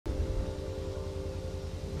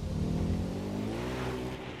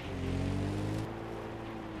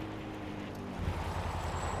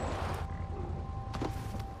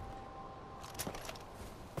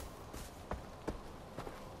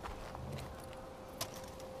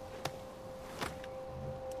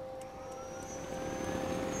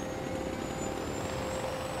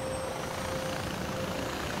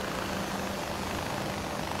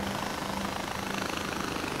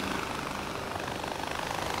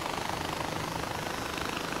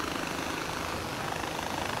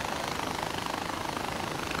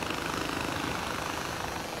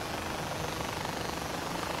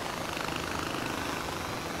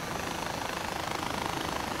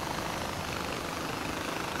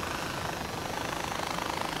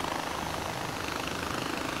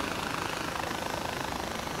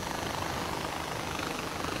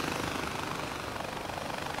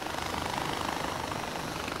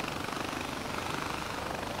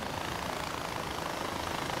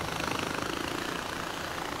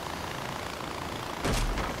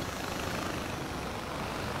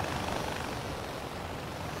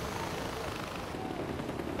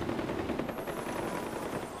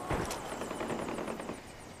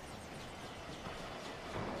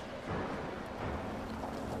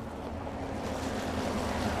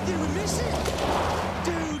Did we miss it?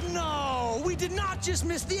 Dude, no! We did not just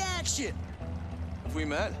miss the action! Have we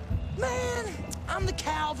met? Man, I'm the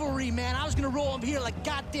cavalry, man. I was gonna roll up here like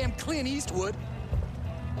goddamn Clint Eastwood.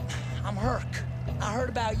 I'm Herc. I heard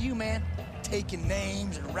about you, man. Taking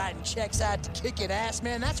names and writing checks out to kicking ass,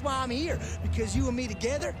 man. That's why I'm here. Because you and me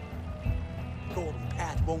together, Golden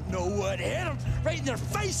Path won't know what hit them right in their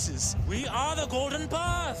faces. We are the Golden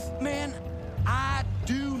Path. Man, I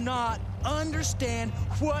do not understand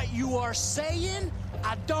what you are saying.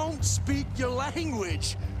 I don't speak your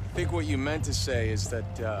language. I think what you meant to say is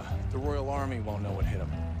that the Royal Army won't know what hit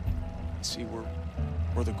them. You see,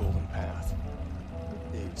 we're the Golden Path.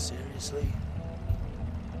 Dude, seriously?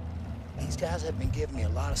 These guys have been giving me a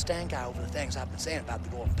lot of stank eye over the things I've been saying about the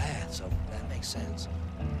Golden Path, so that makes sense.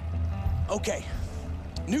 Okay,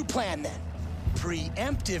 new plan then.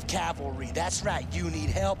 Preemptive cavalry, that's right. You need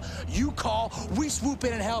help, you call, we swoop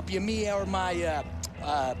in and help you, me or my,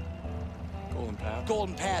 Golden Path?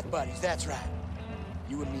 Golden Path buddies, that's right.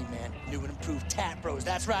 You and me, man, new and improved Tat Bros,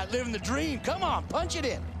 that's right, living the dream. Come on, punch it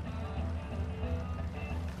in.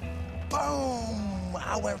 Boom!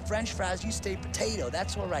 I went French fries, you stayed potato.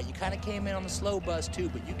 That's all right. You kind of came in on the slow bus, too,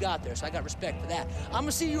 but you got there, so I got respect for that. I'm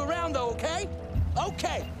gonna see you around, though, okay?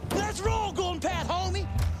 Okay, let's roll, Golden Path, homie!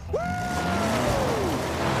 Woo!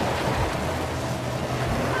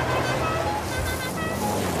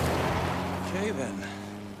 Okay, then.